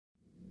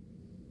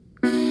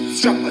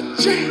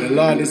The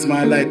Lord is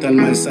my light and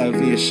my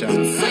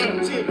salvation.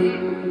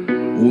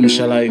 Whom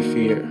shall I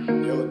fear?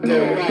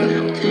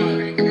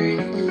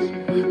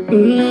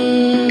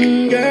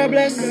 You're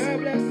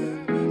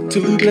blessed.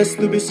 Too blessed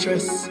to be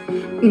stressed.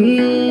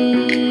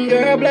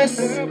 You're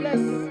blessed.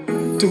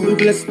 Too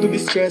blessed to be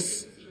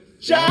stressed.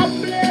 God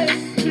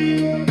bless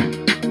me.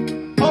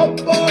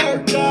 Up or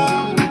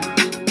down.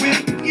 We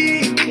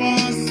keep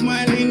on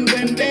smiling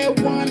when they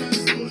want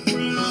us to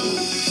frown.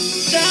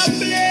 God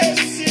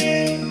bless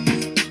you.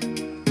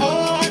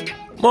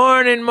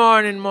 Morning,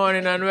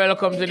 and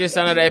welcome to this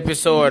another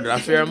episode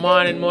of your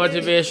morning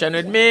motivation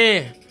with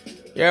me,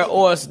 your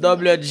host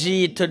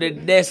WG to the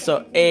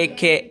Deso,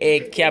 aka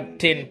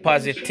Captain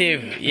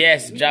Positive.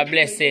 Yes, job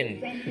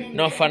blessing,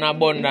 enough and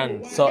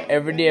abundant. So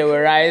every day we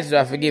rise, we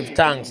have to give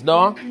thanks,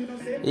 no?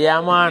 Yeah,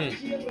 man.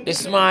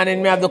 This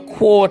morning we have the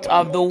quote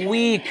of the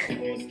week,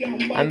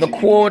 and the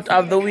quote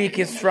of the week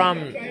is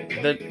from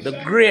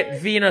the great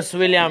Venus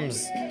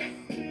Williams.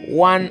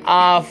 One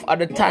half of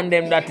the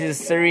tandem that is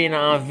Serena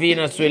and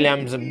Venus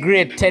Williams,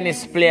 great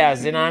tennis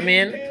players, you know what I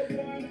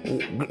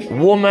mean?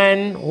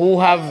 Women who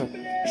have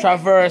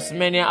traversed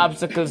many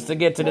obstacles to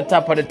get to the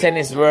top of the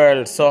tennis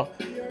world. So,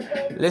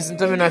 listen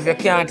to me now, if you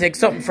can't take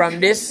something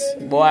from this,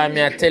 boy, I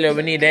tell you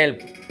we need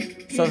help.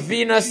 So,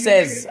 Venus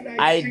says,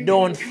 I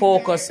don't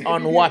focus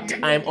on what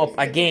I'm up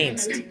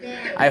against.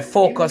 I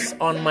focus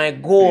on my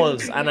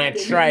goals and I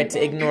try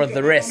to ignore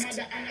the rest.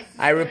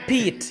 I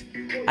repeat,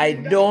 I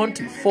don't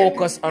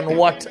focus on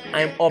what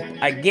I'm up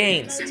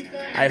against.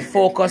 I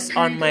focus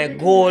on my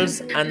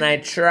goals and I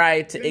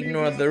try to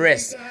ignore the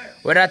rest.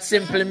 What that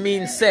simply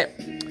means, say,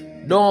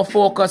 don't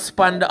focus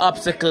on the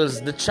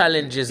obstacles, the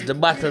challenges, the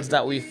battles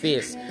that we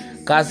face.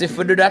 Because if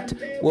we do that,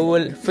 we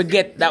will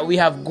forget that we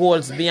have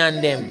goals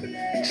beyond them.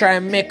 Try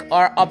and make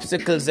our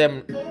obstacles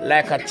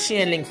like a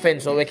chain link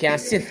fence so we can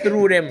see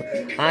through them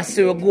and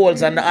see our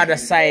goals on the other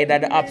side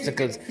of the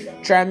obstacles.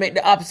 Try and make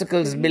the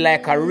obstacles be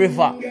like a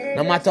river.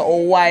 No matter how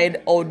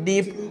wide or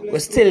deep, we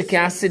still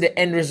can see the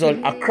end result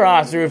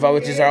across the river,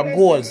 which is our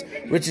goals,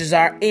 which is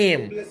our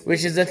aim,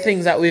 which is the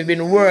things that we've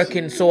been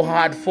working so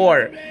hard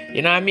for.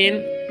 You know what I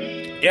mean?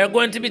 There are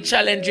going to be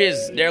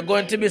challenges, there are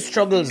going to be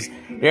struggles,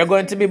 there are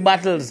going to be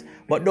battles,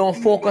 but don't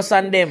focus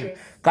on them.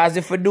 Because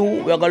if we do,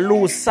 we're going to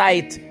lose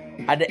sight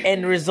at the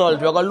end result.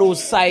 We're going to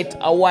lose sight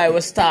of why we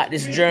start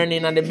this journey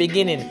in the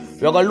beginning.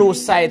 We're going to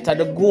lose sight of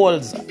the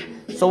goals.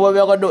 So what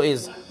we're going to do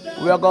is,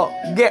 we're going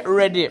to get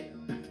ready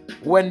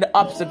when the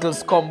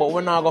obstacles come, but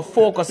we're not going to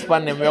focus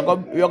on them. We're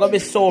going to be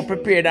so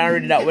prepared and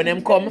ready that when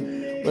them come,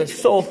 we're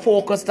so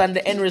focused on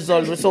the end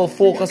result. We're so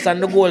focused on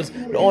the goals.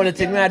 The only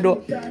thing we have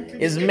to do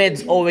is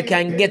meds how we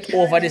can get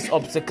over this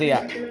obstacle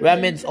here. We are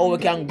meds how we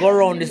can go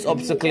around this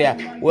obstacle here.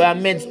 We are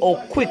meds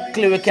how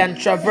quickly we can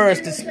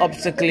traverse this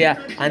obstacle here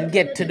and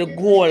get to the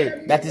goal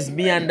that is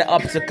beyond the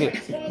obstacle.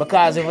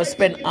 Because if we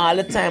spend all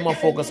the time on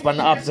focus on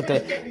the obstacle,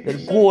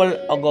 the goal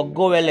will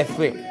go left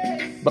way.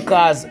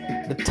 Because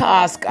the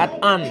task at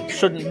hand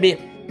shouldn't be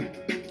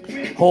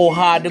how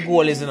hard the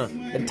goal is, you know.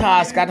 The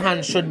task at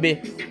hand should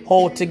be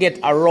how to get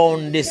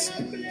around this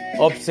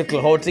obstacle,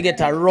 how to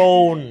get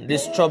around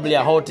this trouble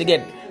here, how to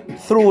get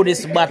through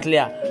this battle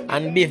here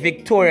and be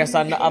victorious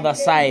on the other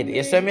side.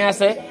 You see me I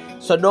say?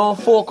 So don't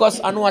focus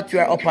on what you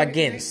are up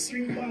against.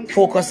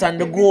 Focus on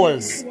the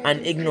goals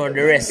and ignore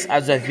the rest,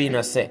 as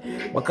Venus say.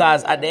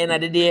 Because at the end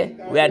of the day,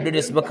 we are doing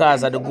this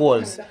because of the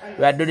goals.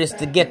 We are doing this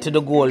to get to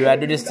the goal. We are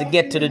doing this to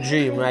get to the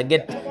dream. We are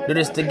doing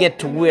this to get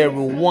to where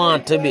we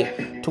want to be,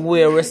 to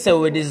where we say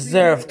we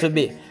deserve to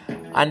be.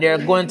 And there are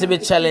going to be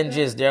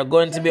challenges, there are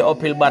going to be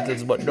uphill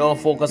battles, but don't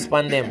focus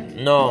on them.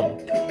 No,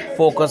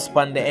 focus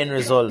on the end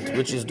result,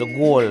 which is the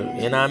goal.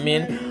 You know what I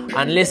mean?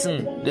 And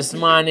listen, this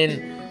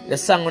morning, the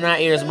song on our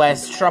ears by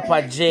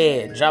Strapper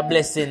J, Job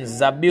Blessings,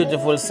 is a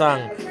beautiful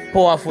song,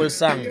 powerful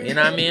song. You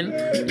know what I mean?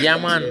 Yeah,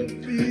 man.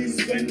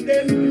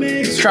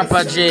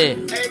 Strapper J.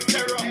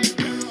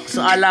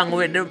 So along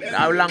with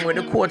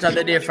the quote of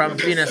the day from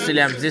Venus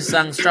Williams, this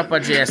song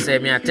Strapper J say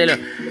me, I tell you,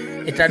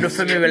 it do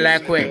for me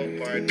like way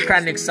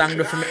Chronic song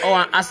do for me.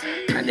 Oh,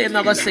 and they're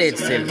not gonna say it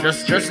still.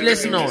 Just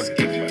listen out.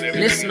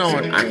 Listen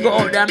out and go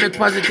out there and make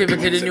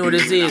positivity the new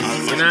disease.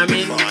 You know what I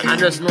mean? And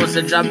just know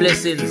say job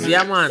blessings.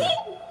 Yeah, man.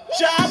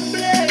 Job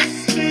blessings.